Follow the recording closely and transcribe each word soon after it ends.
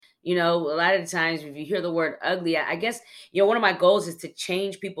You know, a lot of the times if you hear the word ugly, I guess, one of my goals is to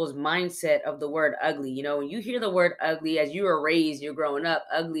change people's mindset of the word ugly. When you hear the word ugly, as you were raised, you're growing up,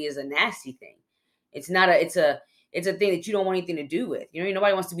 ugly is a nasty thing. It's a thing that you don't want anything to do with.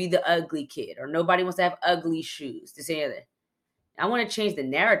 Nobody wants to be the ugly kid, or nobody wants to have ugly shoes, to say that. I want to change the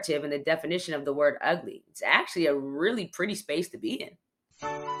narrative and the definition of the word ugly. It's actually a really pretty space to be in.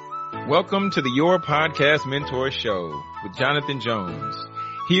 Welcome to the Your Podcast Mentor Show with Jonathan Jones.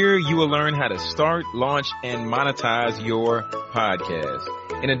 Here you will learn how to start, launch, and monetize your podcast.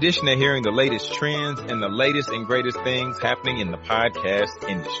 In addition to hearing the latest trends and the latest and greatest things happening in the podcast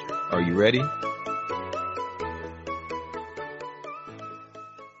industry. Are you ready?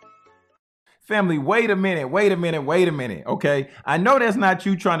 Family, wait a minute. Okay. I know that's not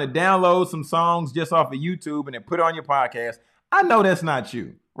you trying to download some songs just off of YouTube and then put it on your podcast. I know that's not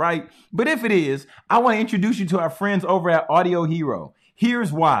you, right? But if it is, I want to introduce you to our friends over at Audio Hero.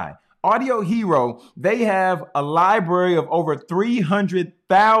 Here's why. Audio Hero, they have a library of over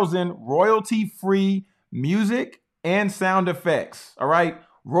 300,000 royalty-free music and sound effects. All right.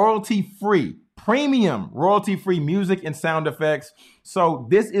 Royalty-free. Premium royalty-free music and sound effects. So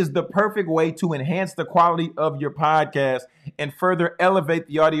this is the perfect way to enhance the quality of your podcast and further elevate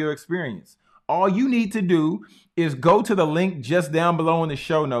the audio experience. All you need to do is go to the link just down below in the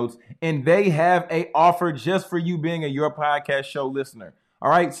show notes, and they have an offer just for you being a Your Podcast Show listener. All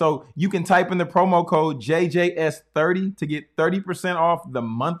right, so you can type in the promo code JJS30 to get 30% off the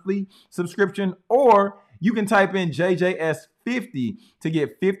monthly subscription, or you can type in JJS50 to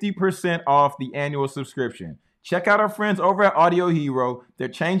get 50% off the annual subscription. Check out our friends over at Audio Hero. They're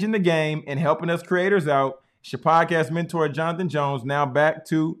changing the game and helping us creators out. It's your podcast mentor, Jonathan Jones. Now back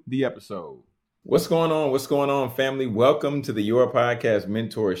to the episode. What's going on, family? Welcome to the Your Podcast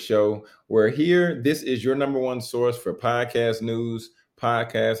Mentor Show. We're here. This is your number one source for podcast news,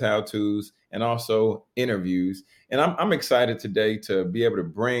 podcast how-tos, and also interviews. And I'm excited today to be able to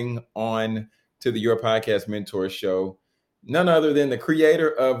bring on to the Your Podcast Mentor Show none other than the creator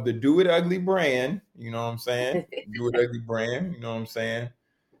of the Do It Ugly brand. You know what I'm saying? Do It Ugly brand. You know what I'm saying?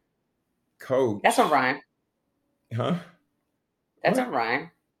 Coach. That's a rhyme. Huh? That's a rhyme.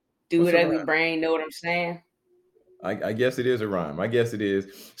 Do It Ugly brand. Know what I'm saying? I guess it is a rhyme. I guess it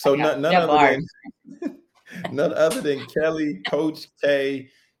is. So none other than Kelli, Coach K,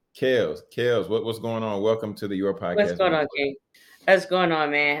 Kels. What's going on? Welcome to the Your Podcast. What's going on, King? What's going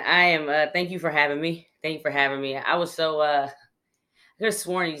on, man? I am. Thank you for having me. I was so. I could have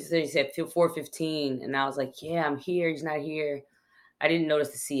sworn he said 4:15, and I was like, "Yeah, I'm here." He's not here. I didn't notice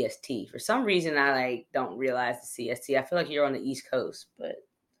the CST for some reason. I don't realize the CST. I feel like you're on the East Coast, but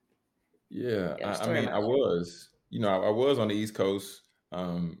yeah, I mean, I was on the East Coast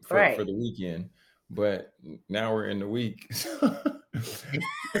for the weekend, but now we're in the week,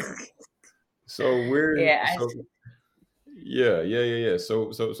 so we're Yeah. So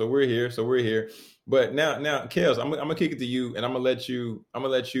we're here. But now, Kels, I'm gonna kick it to you, and I'm gonna let you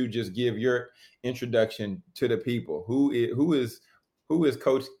just give your introduction to the people. Who is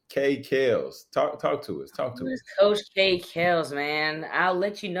Coach K Kels? Talk to us. Who is Coach K Kels, man? I'll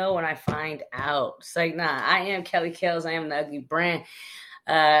let you know when I find out. It's like, I am Kelli Kels. I am the Ugly brand.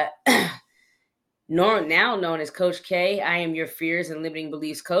 Now known as Coach K. I am your fears and limiting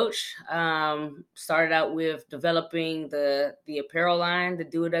beliefs coach. Started out with developing the apparel line, the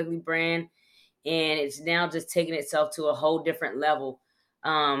Do It Ugly brand, and it's now just taken itself to a whole different level.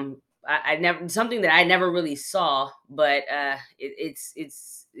 Something that I never really saw, but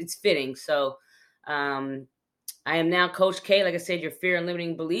it's fitting. So I am now Coach K. Like I said, your fear and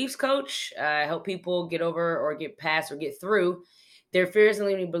limiting beliefs coach. I help people get over or get past or get through their fears and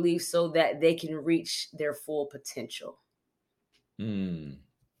limiting beliefs so that they can reach their full potential.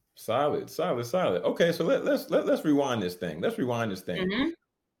 Solid. Okay, so let's rewind this thing. Mm-hmm.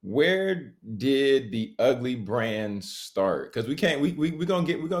 Where did the Ugly brand start? Because we're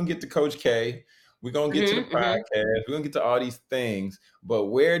gonna get to Coach K. We're gonna get to the podcast. We're gonna get to all these things. But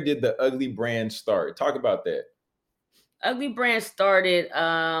where did the Ugly brand start? Talk about that. Ugly brand started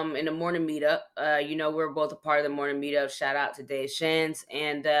in the morning meetup. We're both a part of the morning meetup. Shout out to Dave Shans.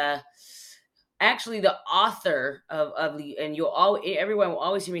 And actually the author of Ugly, and everyone will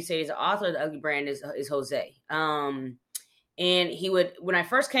always hear me say, is the author of the Ugly brand is Jose. And he would, when I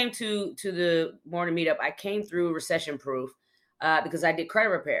first came to the morning meetup, I came through Recession Proof because I did credit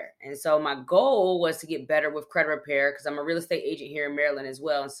repair. And so my goal was to get better with credit repair because I'm a real estate agent here in Maryland as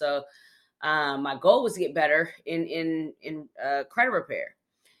well. And so my goal was to get better in credit repair.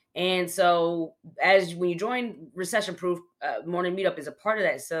 And so when you join Recession Proof, morning meetup is a part of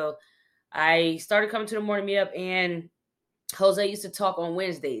that. So I started coming to the morning meetup, and Jose used to talk on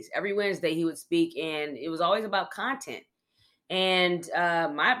Wednesdays. Every Wednesday he would speak, and it was always about content. And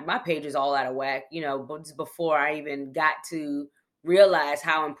my page is all out of whack, before I even got to realize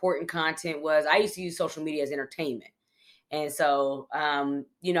how important content was. I used to use social media as entertainment. And so,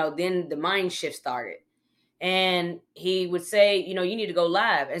 then the mind shift started. And he would say, you need to go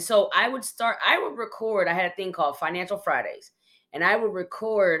live. And so I would record. I had a thing called Financial Fridays. And I would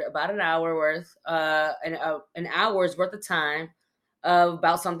record about an hour worth, an hour's worth of time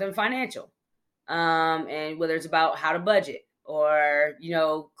about something financial. And whether it's about how to budget or,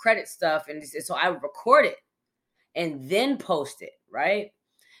 credit stuff. And so I would record it and then post it, right?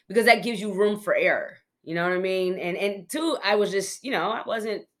 Because that gives you room for error. You know what I mean? And two, I was just,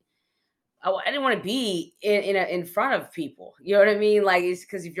 I didn't want to be in front of people. You know what I mean? Like, it's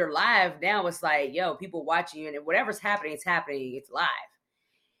because if you're live now, it's like, yo, people watching you, and whatever's happening, it's happening. It's live.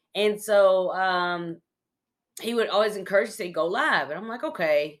 And so he would always encourage to say, go live. And I'm like,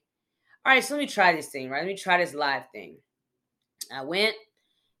 okay, all right, so let me try this thing, right? Let me try this live thing. I went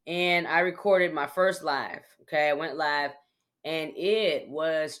and I recorded my first live. Okay, I went live, and it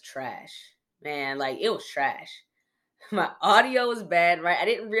was trash, man. Like, it was trash. My audio was bad, right? I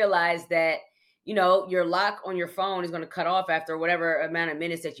didn't realize that, your lock on your phone is going to cut off after whatever amount of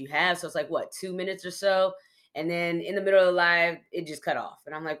minutes that you have. So it's like, what, 2 minutes or so? And then in the middle of the live, it just cut off.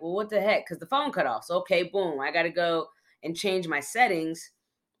 And I'm like, well, what the heck? Because the phone cut off. So, okay, boom, I got to go and change my settings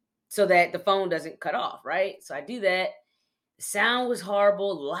so that the phone doesn't cut off, right? So I do that. The sound was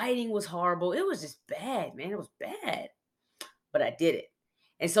horrible. Lighting was horrible. It was just bad, man. It was bad. But I did it.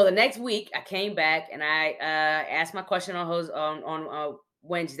 And so the next week, I came back and I asked my question on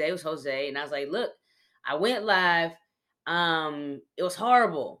Wednesday. It was Jose, and I was like, "Look, I went live. It was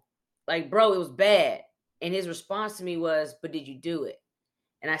horrible. Like, bro, it was bad." And his response to me was, "But did you do it?"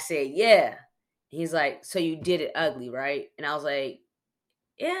 And I said, "Yeah." He's like, "So you did it ugly, right?" And I was like,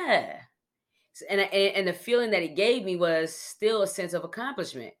 "Yeah." And the feeling that he gave me was still a sense of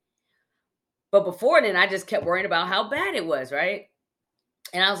accomplishment. But before then, I just kept worrying about how bad it was, right?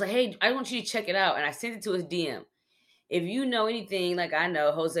 And I was like, hey, I want you to check it out. And I sent it to his DM. If you know anything, like I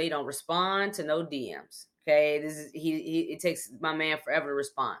know, Jose don't respond to no DMs. Okay. This is it takes my man forever to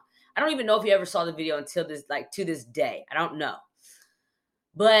respond. I don't even know if he ever saw the video until to this day. I don't know.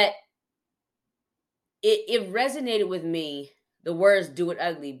 But it resonated with me, the words "do it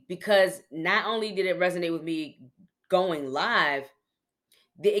ugly," because not only did it resonate with me going live,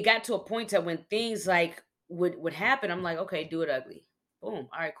 it got to a point that when things like would happen, I'm like, okay, do it ugly. Boom.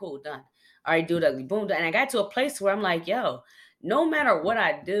 All right, cool, done. All right, do it ugly. Boom, done. And I got to a place where I'm like, yo, no matter what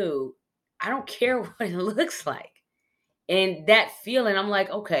I do, I don't care what it looks like. And that feeling, I'm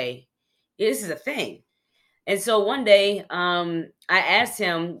like, okay, this is a thing. And so one day, I asked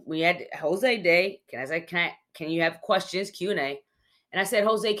him, we had Jose Day. Can you have questions, Q&A? And I said,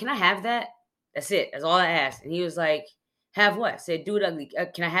 Jose, can I have that? That's it. That's all I asked. And he was like, have what? I said, do it ugly.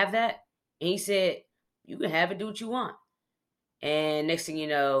 Can I have that? And he said, you can have it, do what you want. And next thing you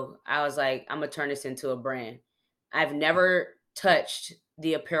know, I was like, I'm going to turn this into a brand. I've never touched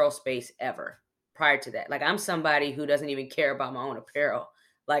the apparel space ever prior to that. Like, I'm somebody who doesn't even care about my own apparel.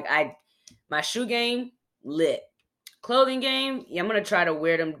 Like, my shoe game, lit. Clothing game, yeah, I'm going to try to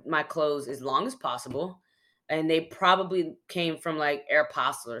wear my clothes as long as possible. And they probably came from like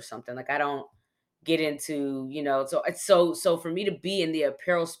Aeropostale or something. Like, I don't get into, so it's so for me to be in the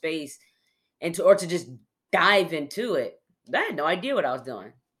apparel space and to just dive into it, I had no idea what I was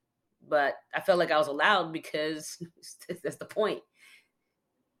doing. But I felt like I was allowed because that's the point.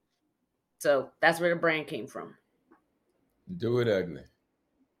 So that's where the brand came from. Do it ugly.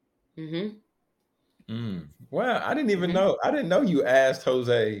 Mm-hmm. Well, I didn't even Mm-hmm. know. I didn't know you asked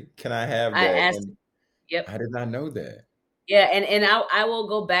Jose, "Can I have I that?" asked. And Yep. I did not know that. Yeah, and I will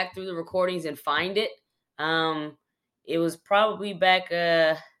go back through the recordings and find it. Um, it was probably back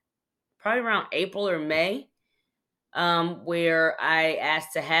probably around April or May, where I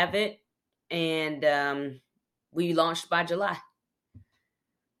asked to have it, and we launched by July.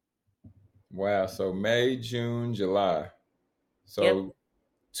 Wow. So May, June, July. Yep,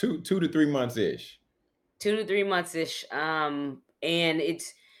 So 2 to 3 months ish. 2 to 3 months ish. And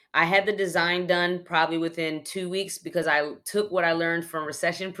I had the design done probably within 2 weeks because I took what I learned from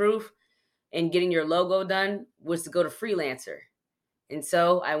Recession Proof and getting your logo done was to go to Freelancer. And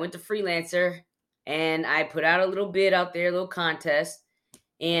so I went to Freelancer and I put out a little bid out there, a little contest,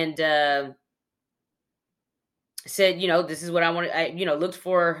 and said, this is what I wanted. I, looked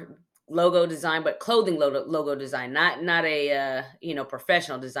for logo design, but clothing logo design, not a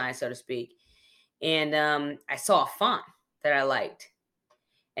professional design, so to speak. And I saw a font that I liked,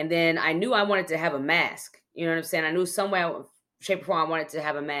 and then I knew I wanted to have a mask You know what I'm saying? I knew some way, shape, or form I wanted to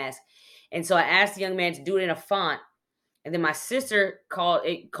have a mask. And so I asked the young man to do it in a font. And then my sister called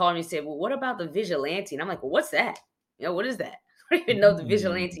me and said, well, what about the vigilante? And I'm like, well, what's that? What is that? I don't even know what the Mm.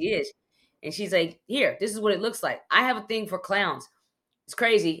 vigilante is. And she's like, here, this is what it looks like. I have a thing for clowns. It's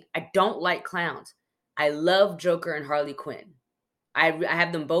crazy. I don't like clowns. I love Joker and Harley Quinn. I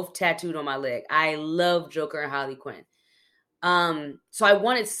have them both tattooed on my leg. I love Joker and Harley Quinn. So I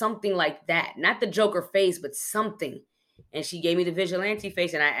wanted something like that, not the Joker face, but something. And she gave me the vigilante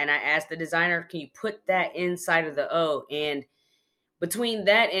face, and I asked the designer, can you put that inside of the O? And between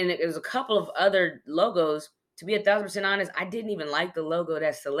that and there's a couple of other logos, to be 1,000% honest, I didn't even like the logo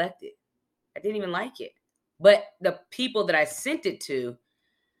that's selected. I didn't even like it. But the people that I sent it to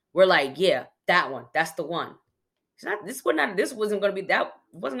were like, yeah, that one, that's the one. This wasn't going to be that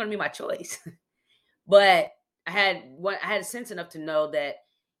wasn't going to be my choice. But I had sense enough to know that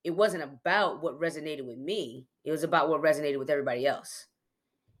it wasn't about what resonated with me. It was about what resonated with everybody else.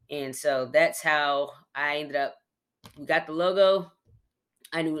 And so that's how I ended up. We got the logo.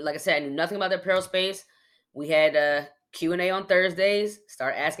 I knew, like I said, I knew nothing about the apparel space. We had a Q&A on Thursdays.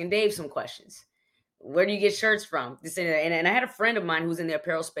 Start asking Dave some questions. Where do you get shirts from? This and I had a friend of mine who was in the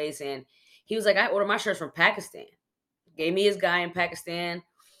apparel space, and he was like, I order my shirts from Pakistan. Gave me his guy in Pakistan,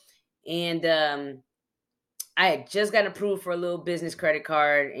 and I had just gotten approved for a little business credit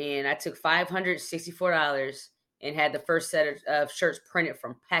card, and I took $564 and had the first set of shirts printed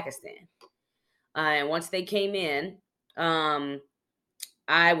from Pakistan. And once they came in,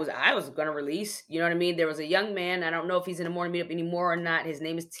 I was gonna release. You know what I mean? There was a young man. I don't know if he's in the morning meetup anymore or not. His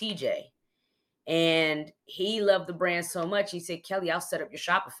name is TJ, and he loved the brand so much. He said, "Kelly, I'll set up your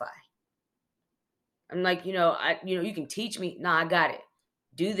Shopify." I'm like, you can teach me. No, I got it.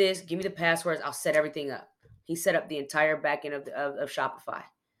 Do this. Give me the passwords. I'll set everything up. He set up the entire back end of Shopify,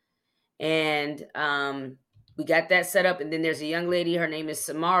 and we got that set up. And then there's a young lady. Her name is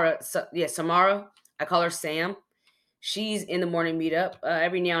Samara. Samara. I call her Sam. She's in the morning meetup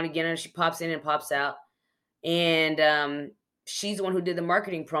every now and again. She pops in and pops out, and she's the one who did the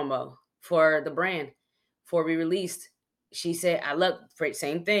marketing promo for the brand before we released. She said, "I love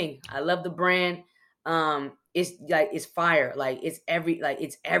same thing. I love the brand. It's fire. It's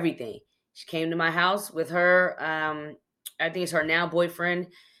everything." She came to my house with her. I think it's her now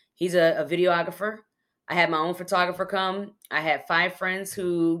boyfriend. He's a videographer. I had my own photographer come. I had 5 friends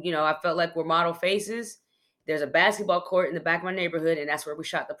who, I felt like were model faces. There's a basketball court in the back of my neighborhood, and that's where we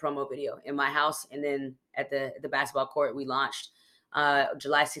shot the promo video, in my house. And then at the basketball court, we launched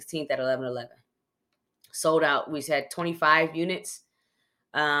July 16th at 11:11. Sold out. We had 25 units.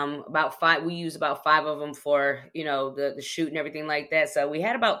 About 5. We used about 5 of them for the shoot and everything like that. So we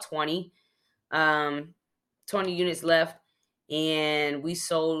had about 20 units left, and we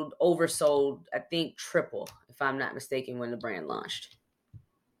oversold, I think, triple, if I'm not mistaken, when the brand launched.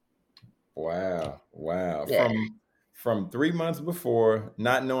 Wow. Yeah. From 3 months before,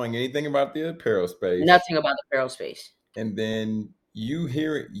 not knowing anything about the apparel space, Nothing about the apparel space. and then you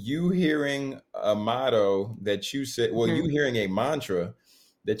hearing a motto that you said, well, Mm-hmm. you hearing a mantra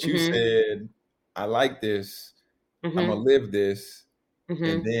that you Mm-hmm. said, I like this, I'm gonna Mm-hmm. live this, and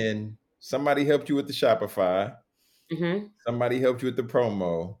Mm-hmm. then somebody helped you with the Shopify, Mm-hmm. somebody helped you with the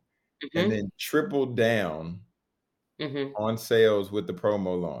promo, and Mm-hmm. then tripled down Mm-hmm. on sales with the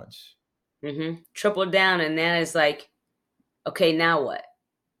promo launch. Mm-hmm. Triple down, and then it's like, okay, now what?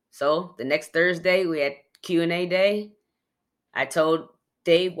 So the next Thursday we had Q&A day. I told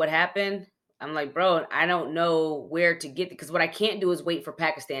Dave what happened. I'm like, bro, I don't know where to get, because what I can't do is wait for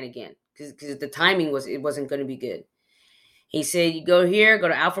Pakistan again, because the timing wasn't going to be good. He said, you go here, go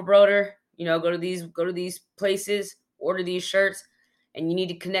to Alpha Broder, go to these places, order these shirts, and you need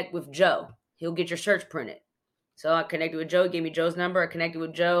to connect with Joe. He'll get your shirts printed. So I connected with Joe, gave me Joe's number. I connected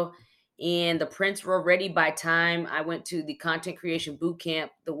with Joe, and the prints were ready by time I went to the content creation boot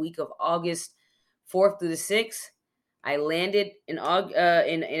camp the week of August 4th through the 6th. I landed in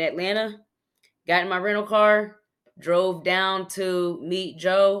Atlanta, got in my rental car, drove down to meet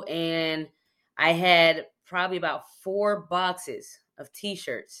Joe, and I had probably about 4 boxes of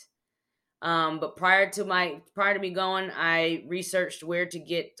T-shirts. But prior to me going, I researched where to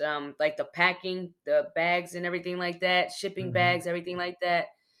get like the packing, the bags and everything like that, shipping Mhm. bags, everything like that.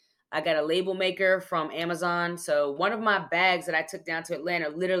 I got a label maker from Amazon. So one of my bags that I took down to Atlanta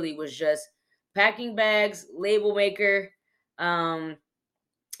literally was just packing bags, label maker, um,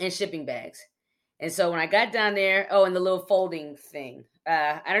 and shipping bags. And so when I got down there, and the little folding thing.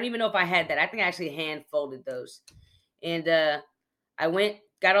 I don't even know if I had that. I think I actually hand folded those. And I went,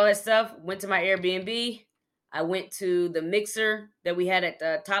 got all that stuff, went to my Airbnb. I went to the mixer that we had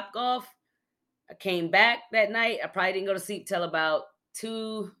at Top Golf. I came back that night. I probably didn't go to sleep till about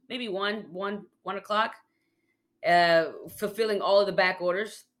two, maybe one o'clock. Fulfilling all of the back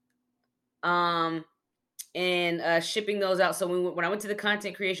orders. Um, and shipping those out. So when I went to the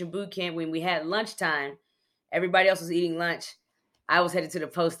content creation boot camp, when we had lunchtime, everybody else was eating lunch. I was headed to the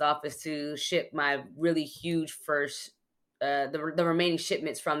post office to ship my really huge first, the remaining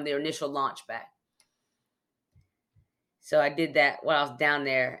shipments from the initial launch back. So I did that while I was down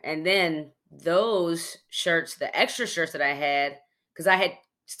there, and then those shirts, the extra shirts that I had, because I had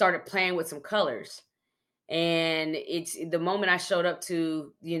started playing with some colors. And it's the moment I showed up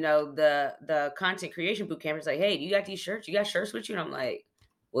to, the content creation boot camp. It's like, hey, do you got these shirts? You got shirts with you? And I'm like,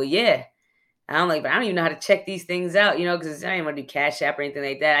 well, yeah. And I'm like, but I don't even know how to check these things out, because I didn't want to do Cash App or anything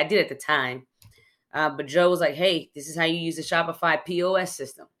like that. I did at the time. But Joe was like, hey, this is how you use the Shopify POS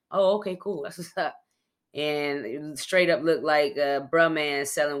system. Oh, okay, cool. That's what's up. And it straight up looked like bruh man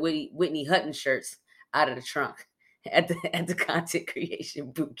selling Whitney Hutton shirts out of the trunk at the content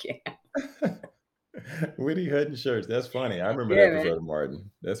creation boot camp. Whitney Hutton shirts. That's funny. I remember that Yeah, episode man. of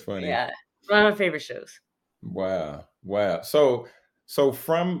Martin. That's funny. Yeah, it's one of my favorite shows. Wow. Wow. So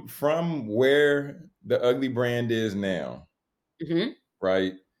from where the Ugly brand is now, Hmm.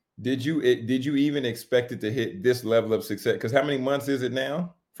 right? Did you even expect it to hit this level of success? Because how many months is it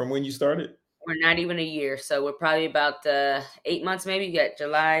now from when you started? We're not even a year, so we're probably about 8 months, maybe. You got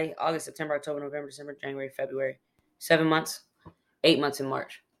July, August, September, October, November, December, January, February. 7 months. 8 months in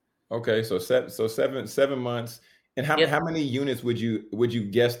March. Okay, so seven months. And how Yep. how many units would you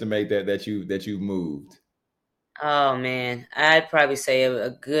guesstimate that you've moved? Oh man, I'd probably say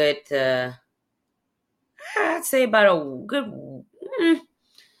a good. I'd say about a good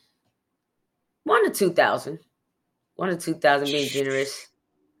 1 to 2,000. 1 to 2,000, being generous.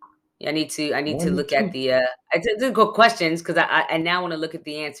 Yeah, I need to One to look at two. the. I did go questions because I now want to look at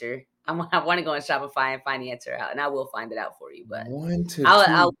the answer. I want to go on Shopify and find the answer out, and I will find it out for you. But One to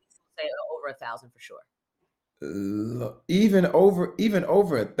I'll two. say over 1,000 for sure. Even over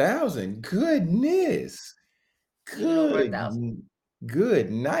 1,000. Goodness. Even over a Good. thousand.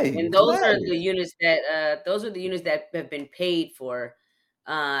 Good night. And Gladys. those are the units that have been paid for.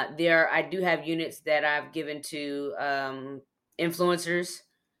 There I do have units that I've given to influencers.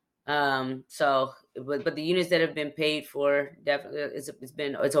 But the units that have been paid for, definitely it's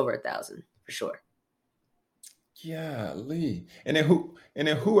over 1,000 for sure. Golly. And then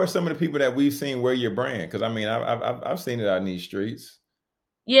who are some of the people that we've seen wear your brand? Because I mean, I've seen it out in these streets.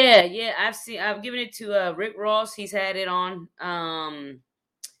 Yeah, yeah. I've given it to Rick Ross. He's had it on.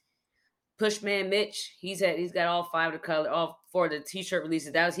 Pushman Mitch. He's got all four of the t-shirt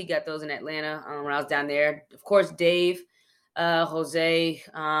releases. He got those in Atlanta when I was down there. Of course, Dave, Jose.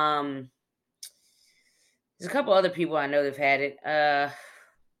 There's a couple other people I know that've had it.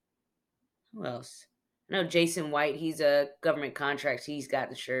 Who else? I know Jason White. He's a government contract. He's got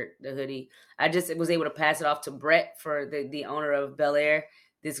the shirt, the hoodie. I just was able to pass it off to Brett, for the owner of Bel Air,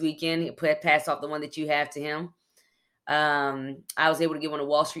 this weekend. Passed off the one that you have to him. I was able to give one to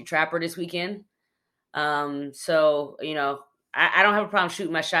Wall Street Trapper this weekend. So I don't have a problem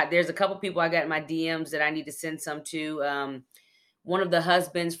shooting my shot. There's a couple people I got in my DMs that I need to send some to. One of the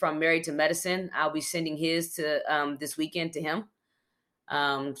husbands from Married to Medicine, I'll be sending his to this weekend to him.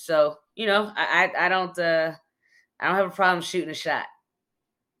 So I don't have a problem shooting a shot.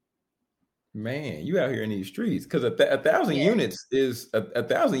 Man, you out here in these streets because a thousand Yeah. units is a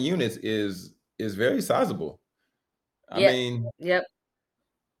thousand units is very sizable. I Yep. mean, Yep.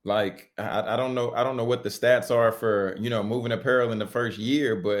 like I don't know what the stats are for moving apparel in the first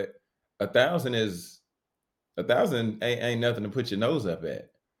year, but a thousand ain't nothing to put your nose up at.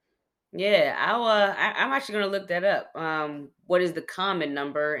 Yeah. I'm actually gonna look that up. What is the common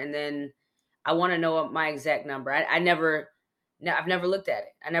number? And then I want to know what my exact number. I never, no, I've never looked at it.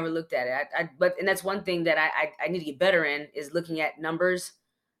 I never looked at it. But and that's one thing that I need to get better in, is looking at numbers.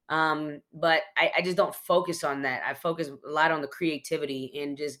 But I just don't focus on that. I focus a lot on the creativity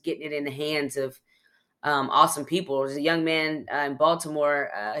and just getting it in the hands of awesome people. There's a young man in Baltimore.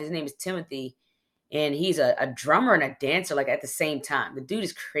 His name is Timothy, and he's a drummer and a dancer, like, at the same time. The dude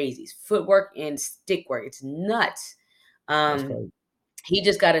is crazy. His footwork and stick work, it's nuts. That's Um, crazy. he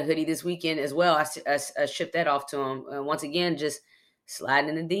just got a hoodie this weekend as well. I shipped that off to him. Once again, just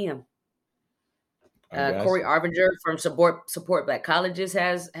sliding in the DM. I got Corey you. Arbinger from Support Black Colleges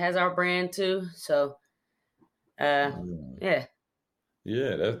has our brand too. So Yeah. yeah.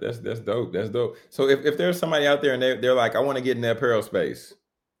 Yeah, that's dope. That's dope. So if there's somebody out there and they're like, I want to get in the apparel space,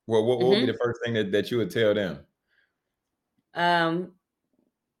 well, what would be Hmm. the first thing that you would tell them? Um,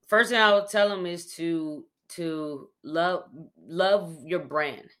 First thing I would tell them is to love your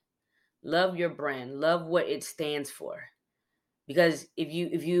brand. Love your brand. Love what it stands for. Because if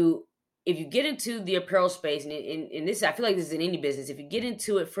you get into the apparel space, and in this, I feel like this is in any business. If you get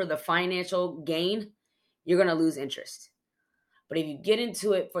into it for the financial gain, you're gonna lose interest. But if you get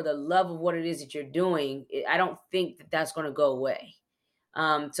into it for the love of what it is that you're doing, I don't think that that's going to go away.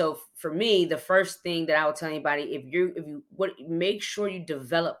 So for me, the first thing that I would tell anybody, if you what make sure you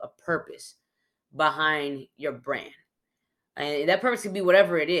develop a purpose behind your brand. And that purpose can be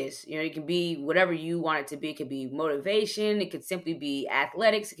whatever it is. It can be whatever you want it to be. It could be motivation. It could simply be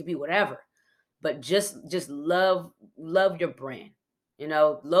athletics. It could be whatever. But just love your brand.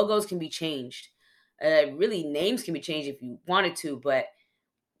 Logos can be changed. Really, names can be changed if you wanted to, but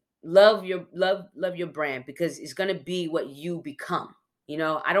love your brand, because it's gonna be what you become.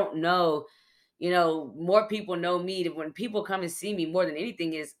 I don't know. More people know me. When people come and see me, more than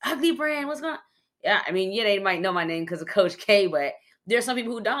anything is ugly brand. What's going on? Yeah, I mean, yeah, they might know my name because of Coach K, but there's some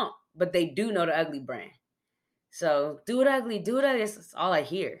people who don't, but they do know the ugly brand. So do it ugly, do it ugly. That's all I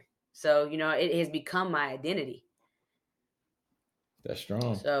hear. So it has become my identity. That's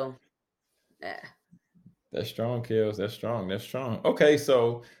strong. So yeah. That's strong, Kels. That's strong. That's strong. Okay,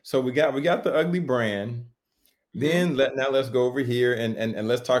 so we got the ugly brand. Hmm. Now let's go over here and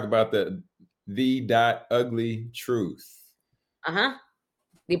let's talk about the dot ugly truth. Uh huh.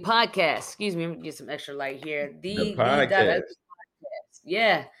 The podcast. Excuse me. Let me get some extra light here. The The dot ugly podcast. podcast.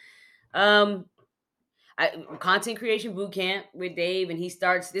 Yeah. Um. Content creation boot camp with Dave, and he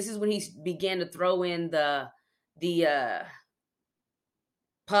starts. This is when he began to throw in the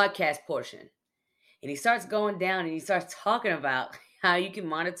podcast portion, and he starts going down, and he starts talking about how you can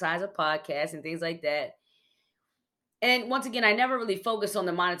monetize a podcast and things like that. And once again, I never really focus on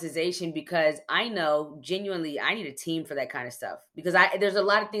the monetization because I know genuinely I need a team for that kind of stuff, because there's a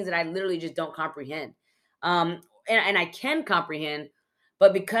lot of things that I literally just don't comprehend. And I can comprehend,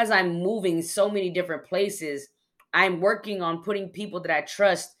 but because I'm moving so many different places, I'm working on putting people that I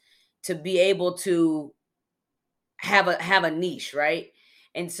trust to be able to have a niche, right?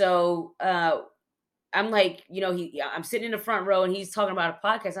 And so I'm like, I'm sitting in the front row and he's talking about a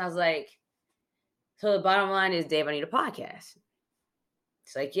podcast. And I was like, so the bottom line is, Dave, I need a podcast.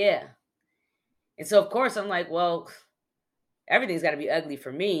 It's like, yeah. And so, of course, I'm like, well, everything's got to be ugly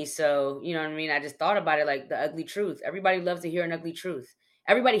for me. So, you know what I mean? I just thought about it like the ugly truth. Everybody loves to hear an ugly truth.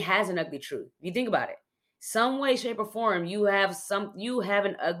 Everybody has an ugly truth. If you think about it, some way, shape, or form, you have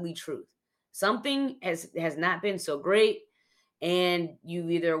an ugly truth. Something has not been so great, and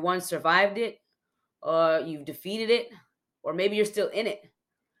you've either once survived it, or you've defeated it, or maybe you're still in it,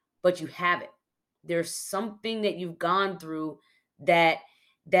 but you have it. There's something that you've gone through that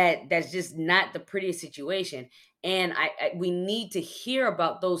that's just not the prettiest situation. And we need to hear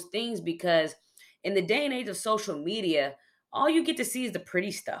about those things, because in the day and age of social media, all you get to see is the pretty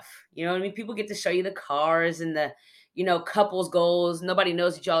stuff. You know what I mean? People get to show you the cars and the couples goals. Nobody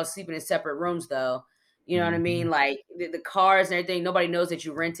knows that y'all are sleeping in separate rooms, though. You know what I mean? Mhm. Like the cars and everything, nobody knows that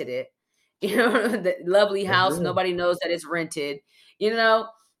you rented it. The lovely That's house, real. nobody knows that it's rented. you know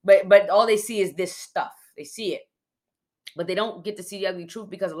but all they see is this stuff. They see it, but they don't get to see the ugly truth,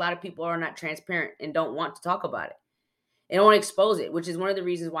 because a lot of people are not transparent and don't want to talk about it and don't expose it, which is one of the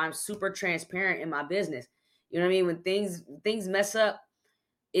reasons why I'm super transparent in my business. You know what I mean? When things mess up,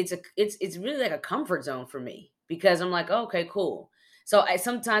 it's really like a comfort zone for me, because I'm like, oh, okay, cool. So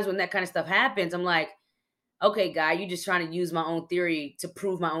sometimes when that kind of stuff happens, I'm like, okay, guy, you're just trying to use my own theory to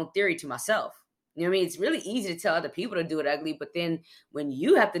prove my own theory to myself. You know what I mean? It's really easy to tell other people to do it ugly, but then when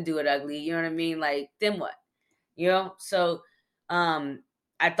you have to do it ugly, you know what I mean? Like, then what? So um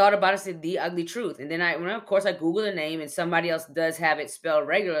I thought about it, said the ugly truth. And then of course I Googled the name, and somebody else does have it spelled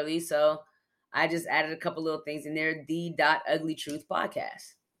regularly. So I just added a couple little things in there, the dot ugly truth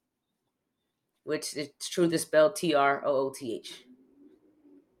podcast, which is truth is spelled TROOTH,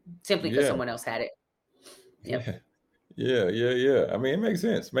 simply because Yeah. someone else had it. Yep. Yeah. Yeah, yeah, yeah. I mean, it makes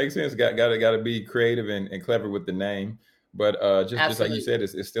sense. Makes sense. Got to be creative and clever with the name, but just like you Absolutely. said,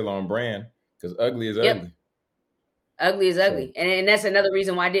 it's still on brand because ugly is Yep. ugly. Ugly is So ugly. And that's another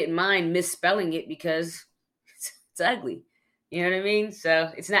reason why I didn't mind misspelling it, because it's ugly. You know what I mean? So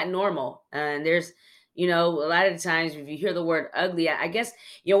it's not normal. And there's, a lot of the times if you hear the word ugly, I guess,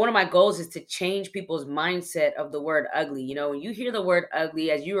 one of my goals is to change people's mindset of the word ugly. When you hear the word ugly,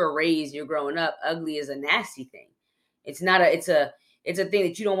 as you were raised, you're growing up, ugly is a nasty thing. It's not it's a thing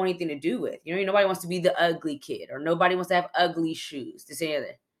that you don't want anything to do with. Nobody wants to be the ugly kid, or nobody wants to have ugly shoes, to say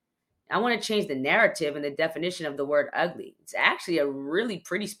that. I want to change the narrative and the definition of the word ugly. It's actually a really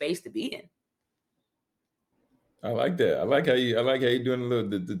pretty space to be in. I like that. I like how you doing a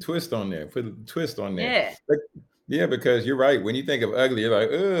little the twist on there. Put a twist on there. Yeah. But, yeah, because you're right. When you think of ugly, you're like,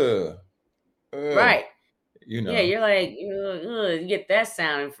 ugh. Ugh, Right. you Yeah, know. you're like, you get that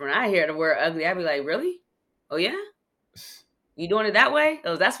sound from I hear the word ugly. I'd be like, really? Oh yeah? You doing it that way?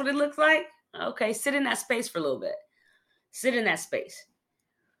 Oh, that's what it looks like? Okay, sit in that space for a little bit. Sit in that space.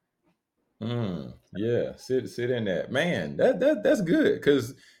 Yeah, sit in that, man. That's good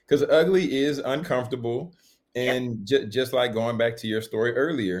because ugly is uncomfortable, Yep. and just like going back to your story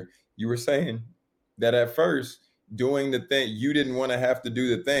earlier, you were saying that at first doing the thing you didn't want to have to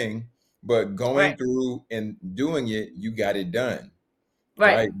do the thing, but Right. going through and doing it, you got it done,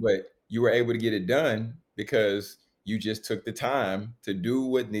 Right. right? But you were able to get it done because you just took the time to do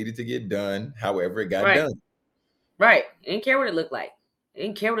what needed to get done, however it got Right. done. Right. Didn't care what it looked like.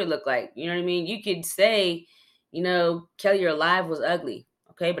 Didn't care what it looked like. You know what I mean? You could say, Kelly, your live was ugly.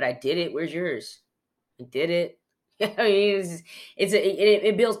 Okay, but I did it. Where's yours? I did it. I mean,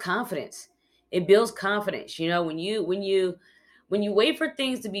 it builds confidence. It builds confidence. When you wait for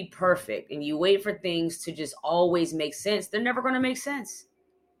things to be perfect and you wait for things to just always make sense, they're never going to make sense.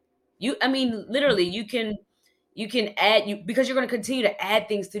 I mean, literally, you can add you because you're going to continue to add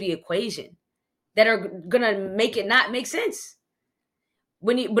things to the equation that are going to make it not make sense.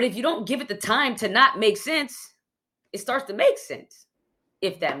 But if you don't give it the time to not make sense, it starts to make sense.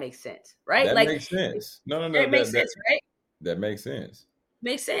 If that makes sense, right? That Like makes sense. No, no, no. it makes sense, right? That makes sense.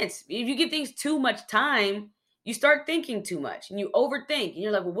 Makes sense. If you give things too much time, you start thinking too much and you overthink. And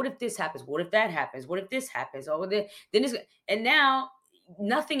you're like, well, what if this happens? What if that happens? What if this happens? Oh, then it's and now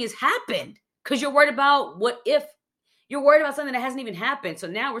nothing has happened because you're worried about what if. You're worried about something that hasn't even happened. So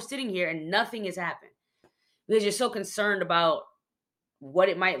now we're sitting here and nothing has happened because you're so concerned about what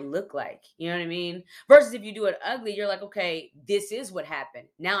it might look like. You know what I mean? Versus if you do it ugly, you're like, okay, this is what happened.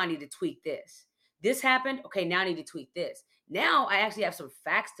 Now I need to tweak this. This happened. Okay, now I need to tweak this. Now I actually have some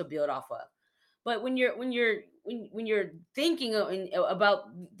facts to build off of. But when you're thinking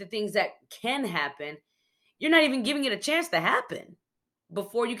about the things that can happen, you're not even giving it a chance to happen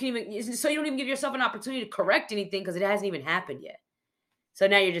before you can even. So you don't even give yourself an opportunity to correct anything because it hasn't even happened yet. So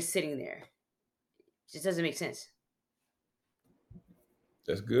now you're just sitting there. It just doesn't make sense.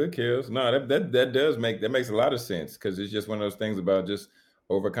 That's good, Kills. No, that does make that makes a lot of sense because it's just one of those things about just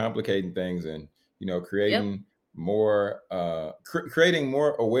overcomplicating things and Yep. creating more creating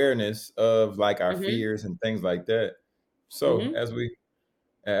more awareness of like our Mhm. fears and things like that. So Mhm. as we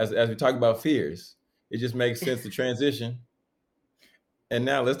talk about fears, it just makes sense to transition. And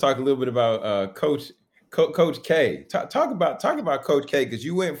now let's talk a little bit about Coach K. Talk about Coach K because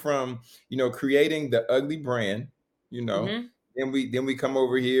you went from creating the ugly brand, you know, Mhm. then we come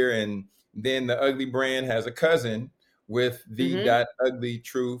over here and then the ugly brand has a cousin with the Mhm. dot ugly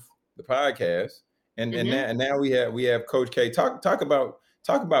truth, the podcast, Mhm. and now we have Coach K. Talk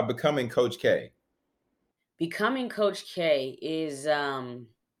about becoming Coach K. Becoming Coach K is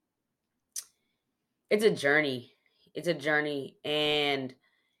it's a journey. It's a journey and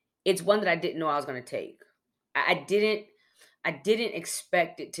it's one that I didn't know I was going to take. I didn't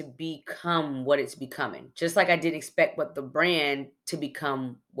expect it to become what it's becoming. Just like I didn't expect what the brand to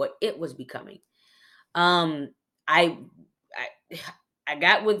become what it was becoming. Um I I I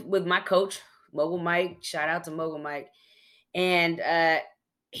got with my coach, Mogul Mike, shout out to Mogul Mike. And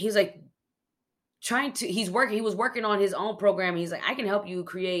he's like he was working on his own program. He's like, I can help you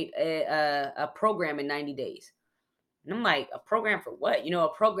create a program in 90 days. And I'm like, a program for what? A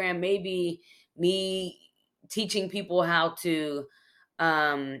program maybe me teaching people how to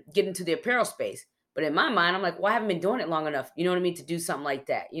get into the apparel space. But in my mind, I'm like, well, I haven't been doing it long enough. You know what I mean? To do something like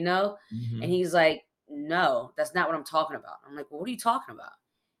that. And Hmm. he's like, no, that's not what I'm talking about. I'm like, well, what are you talking about?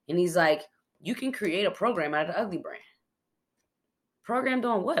 And he's like, you can create a program out of the ugly brand. Program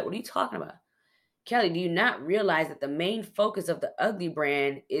doing what? What are you talking about? Kelly, do you not realize that the main focus of the ugly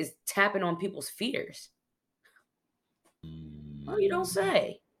brand is tapping on people's fears? Oh, you don't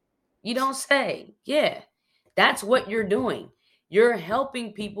say. You don't say. Yeah. That's what you're doing. You're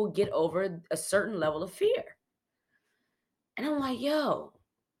helping people get over a certain level of fear. And I'm like, yo,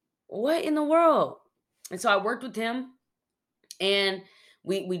 what in the world? And so I worked with him and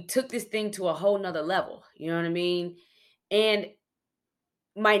we took this thing to a whole nother level. You know what I mean? And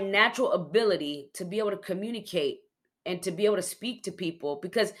my natural ability to be able to communicate and to be able to speak to people,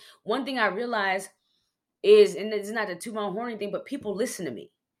 because one thing I realized is, and it's not a two my horny thing, but people listen to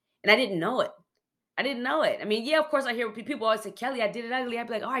me, and I didn't know it. I didn't know it. I mean, yeah, of course, I hear people always say, Kelly, I did it ugly. I'd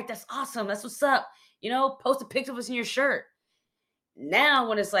be like, all right, that's awesome. That's what's up. Post a picture of us in your shirt. Now,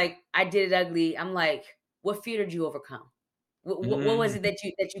 when it's like I did it ugly, I'm like, what fear did you overcome? What was it Hmm.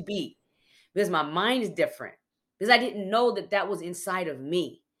 that you beat? Because my mind is different. Because I didn't know that that was inside of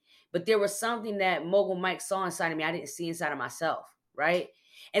me, but there was something that Mogul Mike saw inside of me I didn't see inside of myself, right?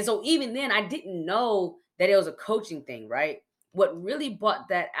 And so even then, I didn't know that it was a coaching thing, right? What really brought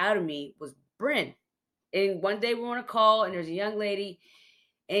that out of me was Bryn. And one day we were on a call, and there's a young lady,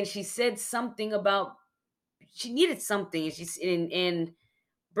 and she said something about she needed something, and and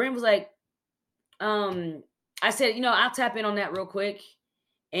Bryn was like, I said, I'll tap in on that real quick,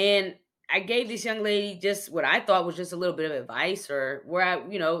 and I gave this young lady just what I thought was just a little bit of advice, or where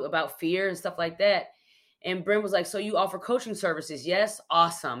about fear and stuff like that. And Bryn was like, "So you offer coaching services?" Yes,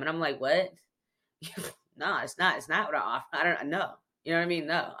 awesome. And I'm like, "What?" No, it's not. It's not what I offer. I don't know. You know what I mean?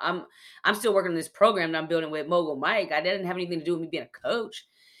 No, I'm still working on this program that I'm building with Mogul Mike. I didn't have anything to do with me being a coach.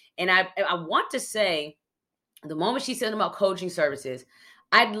 And I want to say, the moment she said about coaching services,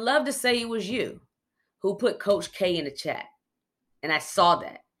 I'd love to say it was you who put Coach K in the chat, and I saw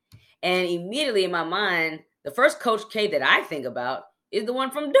that. And immediately in my mind, the first Coach K that I think about is the one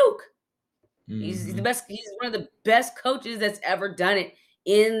from Duke. He's the Mm-hmm. best. He's one of the best coaches that's ever done it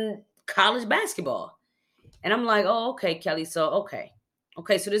in college basketball. And I'm like, oh, okay, Kelly. So okay.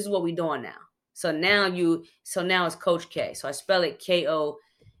 So this is what we're doing now. So now it's Coach K. So I spell it Koach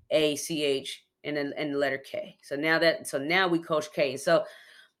and the letter K. So now we Coach K. And so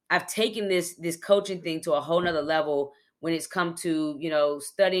I've taken this coaching thing to a whole nother level when it's come to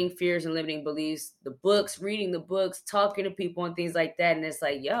studying fears and limiting beliefs, the books, reading the books, talking to people and things like that. And it's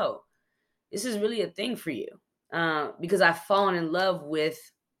like, yo, this is really a thing for you, because I've fallen in love with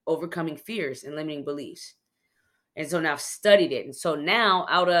overcoming fears and limiting beliefs. And so now I've studied it. And so now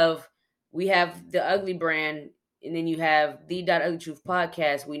we have the Ugly brand, and then you have the Ugly Truth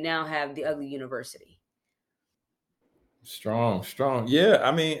podcast. We now have the Ugly University. Strong, strong. Yeah,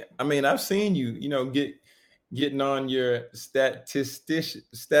 I mean, I've seen you, getting on your statistician.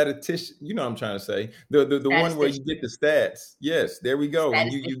 You know what I'm trying to say. The one where you Statistician. get the stats. Yes, there we go.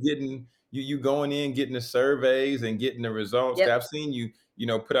 And you Statistician. getting you going in, getting the surveys and getting the results. Yep. I've seen you,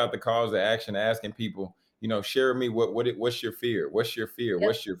 put out the calls to action, asking people, share with me what's your fear? What's your fear? Yep.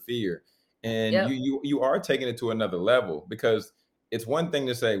 What's your fear? And Yep. you are taking it to another level, because it's one thing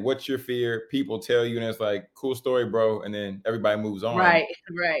to say, "What's your fear?" People tell you, and it's like, "Cool story, bro," and then everybody moves on. Right.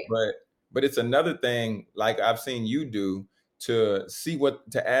 Right. But it's another thing, like I've seen you do, to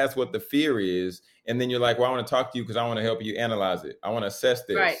ask what the fear is, and then you're like, "Well, I want to talk to you because I want to help you analyze it. I want to assess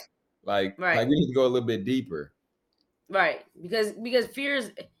Right. this." Like Right. we need to go a little bit deeper. Right. Because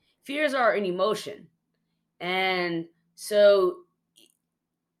fears are an emotion. And so,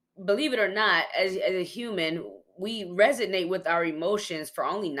 believe it or not, as a human, we resonate with our emotions for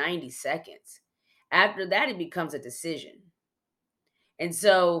only 90 seconds. After that, it becomes a decision. And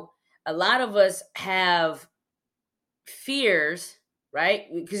so a lot of us have fears,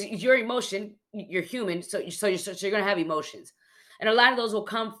 right? Because your emotion, you're human, so you're going to have emotions. And a lot of those will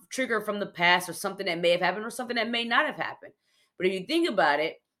come trigger from the past, or something that may have happened, or something that may not have happened. But if you think about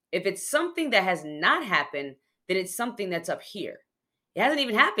it, if it's something that has not happened, then it's something that's up here. It hasn't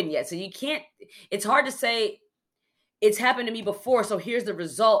even happened yet. So you can't, it's hard to say it's happened to me before. So here's the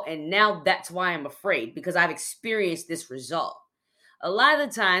result. And now that's why I'm afraid, because I've experienced this result. A lot of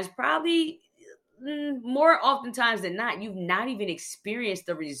the times, probably more oftentimes than not, you've not even experienced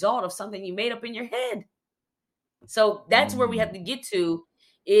the result of something you made up in your head. So that's where we have Mm. to get to,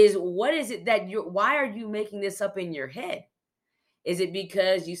 is what is it that why are you making this up in your head? Is it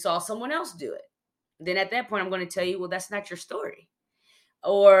because you saw someone else do it? Then at that point, I'm going to tell you, well, that's not your story.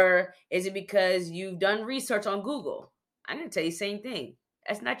 Or is it because you've done research on Google? I'm going to tell you the same thing.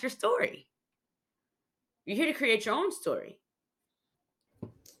 That's not your story. You're here to create your own story.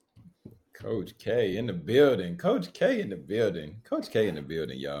 Coach K in the building. Coach K in the building. Coach K in the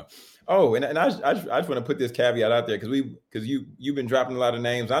building, y'all. Oh, and I just want to put this caveat out there, because you've been dropping a lot of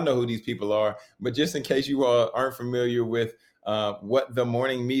names. I know who these people are, but just in case you all aren't familiar with what the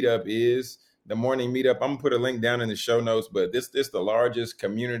morning meetup is, the morning meetup. I'm gonna put a link down in the show notes. But this the largest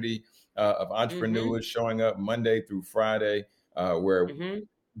community of Mm-hmm. entrepreneurs showing up Monday through Friday, where Mm-hmm.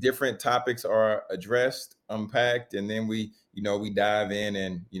 different topics are addressed, unpacked, and then we dive in,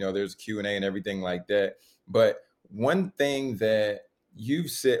 and there's Q&A and everything like that. But one thing that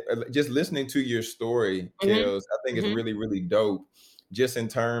you've said, just listening to your story, Mm-hmm. Kels, I think is Mm-hmm. really, really dope, just in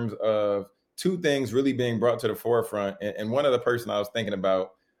terms of two things really being brought to the forefront. And one other person I was thinking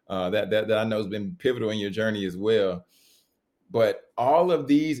about, that I know has been pivotal in your journey as well. But all of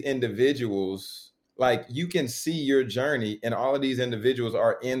these individuals, like, you can see your journey, and all of these individuals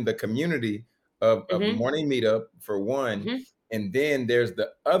are in the community of the Mm-hmm. morning meetup, for one. Mm-hmm. And then there's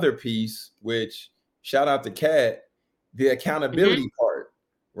the other piece, which, shout out to Kat, the Mm-hmm. accountability part,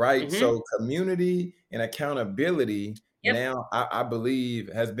 right? Mm-hmm. So community and accountability Yep. now, I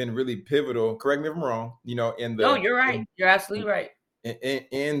believe, has been really pivotal. Correct me if I'm wrong, No, you're right. You're absolutely right.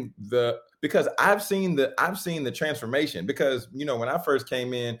 in the, because I've seen the transformation, because when I first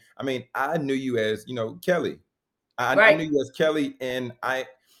came in, I mean, I knew you as Kelly. I Right. knew you as Kelly, and I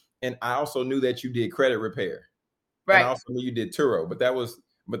also knew that you did credit repair, and I Right. also knew you did Turo, but that was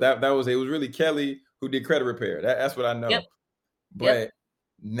it was really Kelly who did credit repair. That's what I Yep. know. Yep. But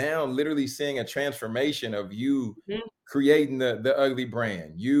now, literally seeing a transformation of you Hmm. creating the ugly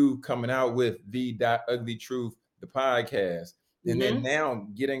brand, you coming out with the ugly truth, the podcast, and then Hmm. now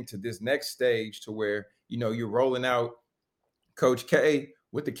getting to this next stage to where you're rolling out Coach K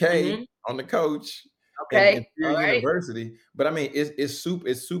with the K Hmm. on the coach and Okay. Fear All right. University. But I mean, it's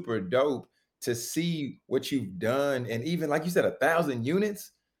super dope to see what you've done, and even like you said, 1,000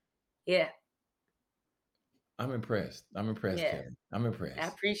 units. Yeah. I'm impressed, Yeah. Kelly. I'm I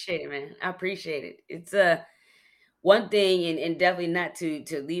impressed. appreciate it, man. I appreciate it. It's one thing, and definitely not to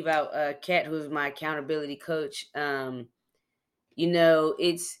leave out Kat, who's my accountability coach.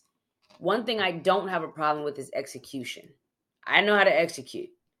 It's one thing I don't have a problem with is execution. I know how to execute.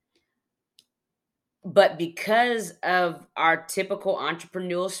 But because of our typical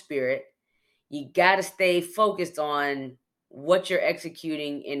entrepreneurial spirit, you got to stay focused on what you're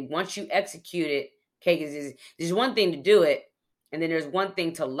executing. And once you execute it, okay, because there's one thing to do it, and then there's one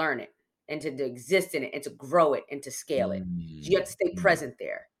thing to learn it and to exist in it and to grow it and to scale it. So you have to stay Mm. present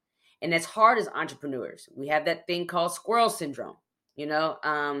there. And that's hard as entrepreneurs. We have that thing called squirrel syndrome, you know?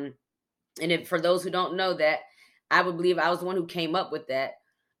 And if, for those who don't know that, I would believe I was the one who came up with that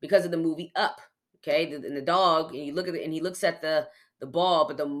because of the movie Up. Okay, and the dog, and you look at it, and he looks at the ball,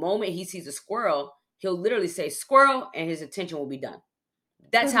 but the moment he sees a squirrel, he'll literally say "squirrel," and his attention will be done.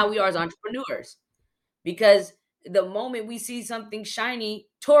 That's how we are as entrepreneurs. Because the moment we see something shiny,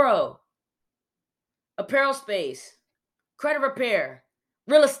 Toro, apparel space, credit repair,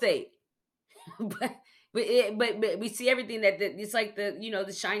 real estate, but but we see everything that it's like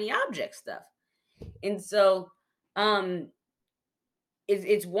the shiny object stuff. And so um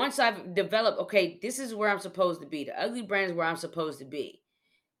it's once I've developed, okay, this is where I'm supposed to be. The ugly brand is where I'm supposed to be.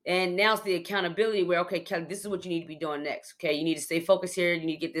 And now it's the accountability where, okay, Kelly, this is what you need to be doing next. Okay, you need to stay focused here. You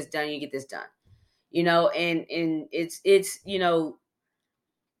need to get this done. You get this done. And it's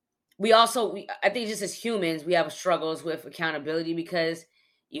I think just as humans we have struggles with accountability because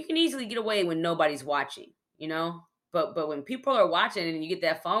you can easily get away when nobody's watching. But when people are watching and you get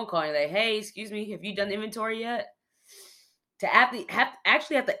that phone call and you're like, hey, excuse me, have you done inventory yet? To actually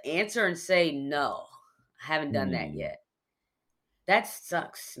have to answer and say no, I haven't done that Mm. yet. That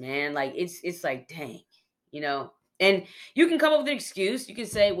sucks, man. Like it's like dang, you know. And you can come up with an excuse. You can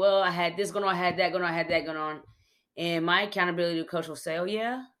say, "Well, I had this going on, I had that going on, I had that going on," and my accountability coach will say, "Oh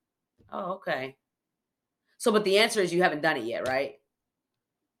yeah, oh okay." So, but the answer is you haven't done it yet, right?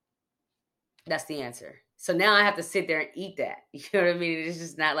 That's the answer. So now I have to sit there and eat that. You know what I mean? It's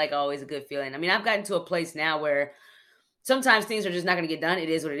just not like always a good feeling. I mean, I've gotten to a place now where sometimes things are just not going to get done. It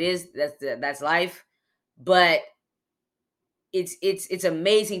is what it is. That's life. But it's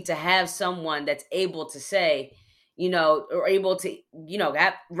amazing to have someone that's able to say, or able to,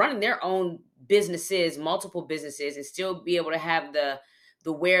 running their own businesses, multiple businesses, and still be able to have the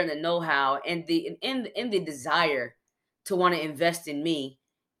where and the know-how and the desire to want to invest in me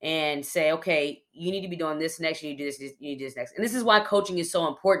and say, okay, you need to be doing this next, you need to do this, you need to do this next. And this is why coaching is so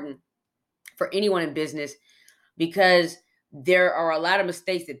important for anyone in business, because there are a lot of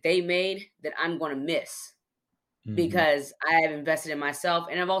mistakes that they made that I'm going to miss Mhm. because I have invested in myself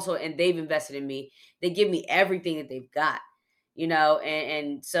and they've invested in me. They give me everything that they've got,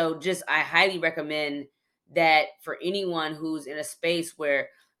 and so just I highly recommend that for anyone who's in a space where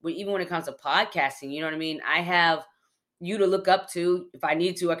even when it comes to podcasting, you know what I mean? I have you to look up to. If I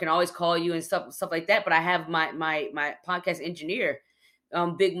need to, I can always call you and stuff like that. But I have my podcast engineer,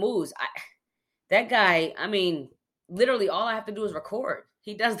 Big Moves. That guy, I mean, literally all I have to do is record.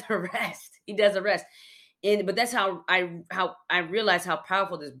 He does the rest. He does the rest. But that's how I realize how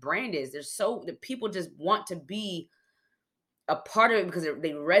powerful this brand is. There's so the people just want to be a part of it because it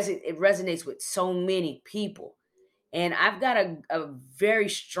resonates with so many people. And I've got a very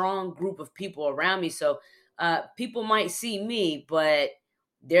strong group of people around me. So people might see me, but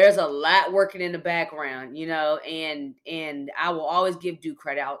there's a lot working in the background, and I will always give due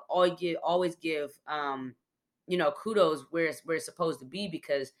credit. I'll always give kudos where it's supposed to be,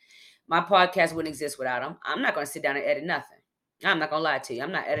 because my podcast wouldn't exist without them. I'm not going to sit down and edit nothing. I'm not going to lie to you.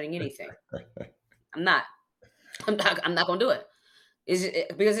 I'm not editing anything. I'm not. I'm not going to do it.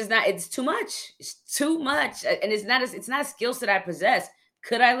 Because it's too much. It's too much, and it's not a skill set I possess.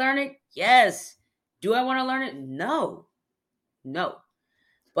 Could I learn it? Yes. Do I want to learn it? No, no.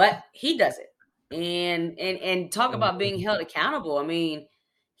 But he does it. and talk about being held accountable. I mean,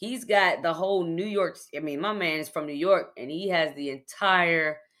 he's got the whole New York. I mean, my man is from New York, and he has the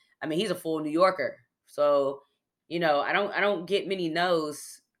entire. I mean, he's a full New Yorker. So, I don't get many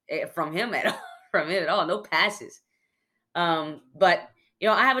no's from him at all. From him at all. No passes. But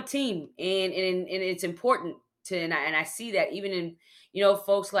I have a team, and it's important to, and I see that even in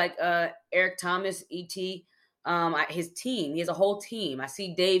folks like Eric Thomas, his team. He has a whole team. I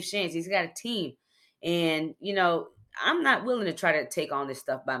see Dave Shantz. He's got a team, and I'm not willing to try to take on this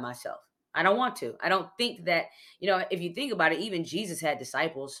stuff by myself. I don't want to. I don't think that if you think about it, even Jesus had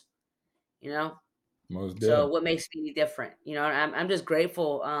disciples. You know, Most so definitely. what makes me different? I'm just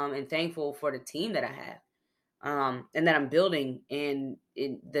grateful and thankful for the team that I have and that I'm building, and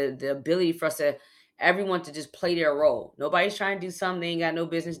the ability for us to everyone to just play their role. Nobody's trying to do something they ain't got no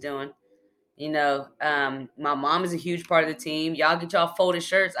business doing. My mom is a huge part of the team. Y'all get y'all folded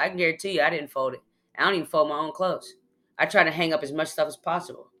shirts. I can guarantee you, I didn't fold it. I don't even fold my own clothes. I try to hang up as much stuff as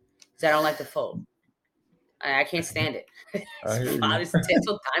possible because I don't like to fold. I can't stand it. I hear you. It's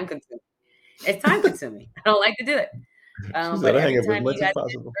so time consuming. It's time consuming. I don't like to do it. She But said, I hang every up as time you much as guys,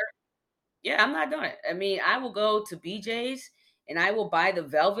 possible. yeah, I'm not doing it. I mean, I will go to BJ's and I will buy the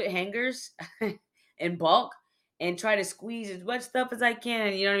velvet hangers in bulk and try to squeeze as much stuff as I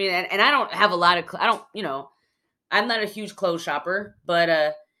can. You know what I mean? And I don't have a lot of, I don't, I'm not a huge clothes shopper,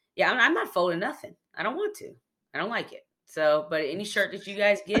 but yeah, I'm not folding nothing. I don't want to. I don't like it. So, but any shirt that you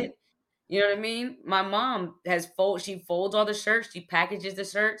guys get, you know what I mean? My mom she folds all the shirts, she packages the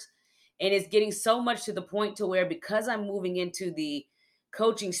shirts, and it's getting so much to the point to where because I'm moving into the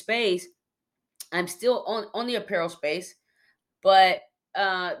coaching space, I'm still on the apparel space, but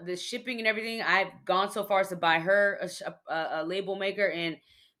the shipping and everything, I've gone so far as to buy her a label maker, and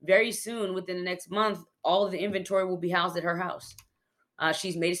very soon, within the next month, all of the inventory will be housed at her house.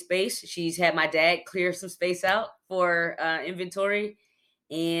 She's made a space. She's had my dad clear some space out for inventory,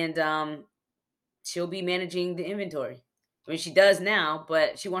 and she'll be managing the inventory. I mean, she does now,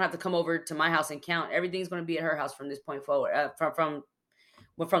 but she won't have to come over to my house and count. Everything's going to be at her house from this point forward. From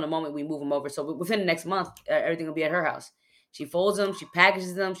the moment we move them over. So within the next month, everything will be at her house. She folds them, she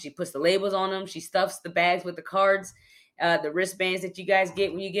packages them, she puts the labels on them, she stuffs the bags with the cards, the wristbands that you guys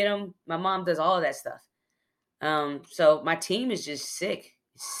get when you get them. My mom does all of that stuff. So my team is just sick,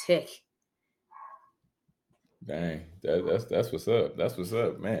 sick. Dang, that's what's up. That's what's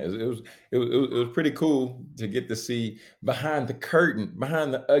up, man. It was pretty cool to get to see behind the curtain,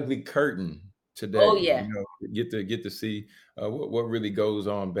 behind the ugly curtain Oh today. yeah. Get to see what really goes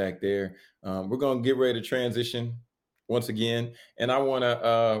on back there. We're gonna get ready to transition once again, and I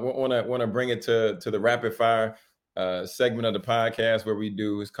wanna bring it to the rapid fire segment of the podcast where we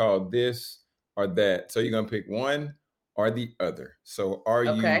do. It's called this or that. So you're gonna pick one or the other. So are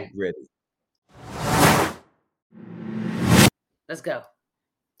you Okay. ready? Let's go.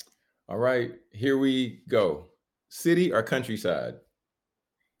 All right, here we go. City or countryside?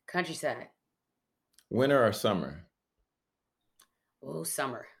 Countryside. Winter or summer? Oh,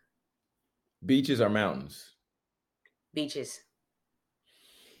 summer. Beaches or mountains? Beaches.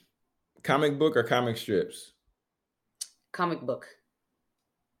 Comic book or comic strips? Comic book.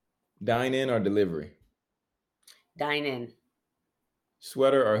 Dine in or delivery? Dine in.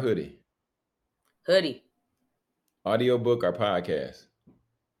 Sweater or hoodie? Hoodie. Audiobook or podcast?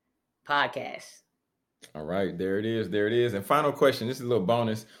 Podcast. All right, there it is. There it is. And final question, this is a little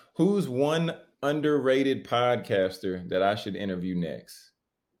bonus. Who's one underrated podcaster that I should interview next?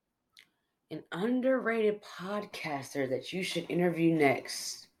 An underrated podcaster that you should interview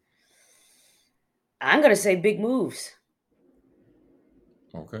next. I'm going to say Big Moves.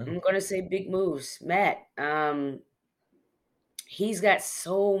 Okay. I'm going to say Big Moves. Matt, he's got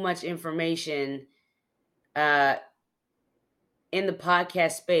so much information uh, in the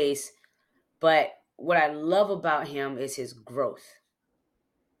podcast space, but what I love about him is his growth.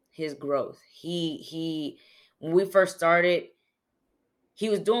 His growth. He when we first started, he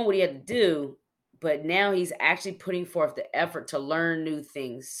was doing what he had to do, but now he's actually putting forth the effort to learn new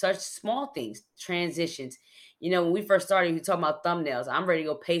things, such small things, transitions. When we first started, we were talking about thumbnails. I'm ready to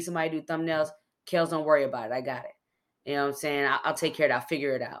go pay somebody to do thumbnails. Kels, don't worry about it. I got it. You know what I'm saying? I'll take care of it. I'll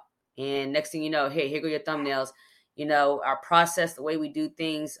figure it out. And next thing you know, hey, here go your thumbnails. Our process, the way we do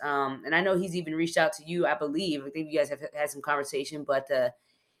things. And I know he's even reached out to you, I believe. I think you guys have had some conversation, but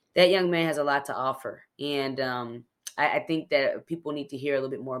that young man has a lot to offer. And I think that people need to hear a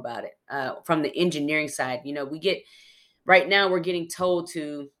little bit more about it from the engineering side. Right now we're getting told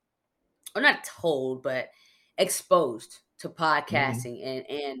to, or not told, but exposed to Mm-hmm. podcasting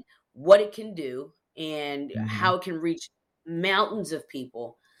and what it can do and Mm-hmm. how it can reach mountains of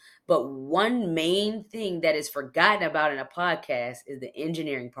people. But one main thing that is forgotten about in a podcast is the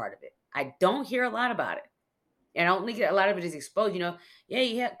engineering part of it. I don't hear a lot about it. And I don't think a lot of it is exposed.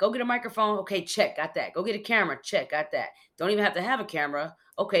 Yeah, go get a microphone. Okay, check, got that. Go get a camera. Check, got that. Don't even have to have a camera.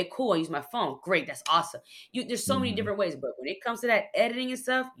 Okay, cool. I use my phone. Great, that's awesome. There's so many Mm-hmm. different ways, but when it comes to that editing and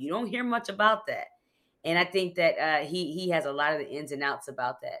stuff, you don't hear much about that. And I think that he has a lot of the ins and outs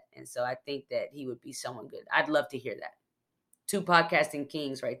about that. And so I think that he would be someone good. I'd love to hear that. Two podcasting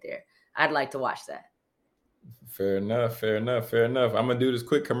kings right there. I'd like to watch that. Fair enough. Fair enough. Fair enough. I'm gonna do this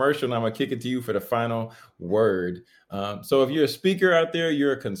quick commercial, and I'm gonna kick it to you for the final word. So, if you're a speaker out there,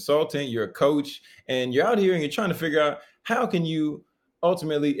 you're a consultant, you're a coach, and you're out here and you're trying to figure out how can you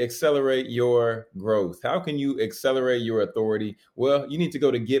ultimately accelerate your growth? How can you accelerate your authority? Well, you need to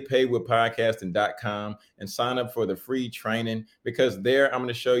go to getpaidwithpodcasting.com and sign up for the free training, because there I'm going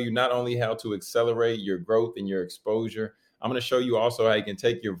to show you not only how to accelerate your growth and your exposure. I'm going to show you also how you can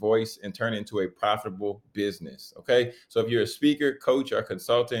take your voice and turn it into a profitable business. Okay. So if you're a speaker, coach, or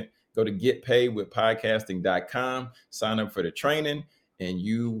consultant, go to getpaidwithpodcasting.com, sign up for the training, and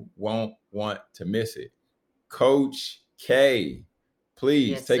you won't want to miss it. Coach K, please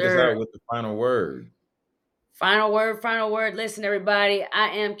Yes, take us sir. out with the final word. Final word, final word. Listen, everybody, I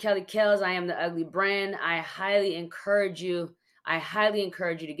am Kelly Kells. I am the Ugly Brand. I highly encourage you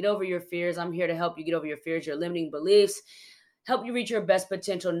to get over your fears. I'm here to help you get over your fears, your limiting beliefs, help you reach your best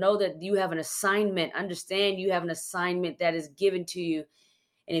potential. Know that you have an assignment. Understand you have an assignment that is given to you.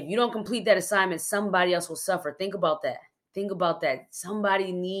 And if you don't complete that assignment, somebody else will suffer. Think about that. Think about that.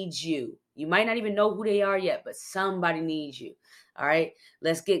 Somebody needs you. You might not even know who they are yet, but somebody needs you. All right,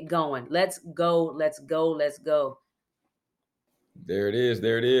 let's get going. Let's go. Let's go. Let's go. There it is.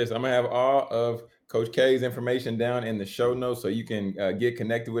 There it is. I'm going to have all of Coach K's information down in the show notes so you can get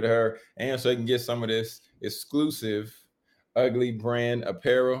connected with her, and so you can get some of this exclusive Ugly Brand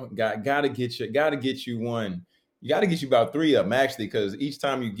apparel. Got to get you one. You got to get you about 3 of them, actually, because each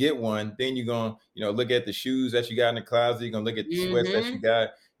time you get one, then you're going to look at the shoes that you got in the closet. You're going to look at the sweats that you Mm-hmm. got.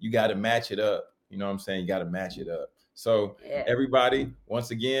 You got to match it up. You know what I'm saying? You got to match it up. So Yeah. everybody,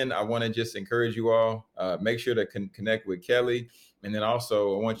 once again, I want to just encourage you all, make sure to connect with Kelly. And then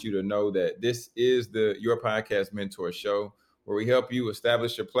also, I want you to know that this is Your Podcast Mentor Show, where we help you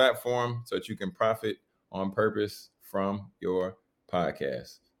establish your platform so that you can profit on purpose from your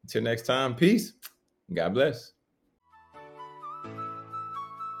podcast. Until next time, peace. God bless.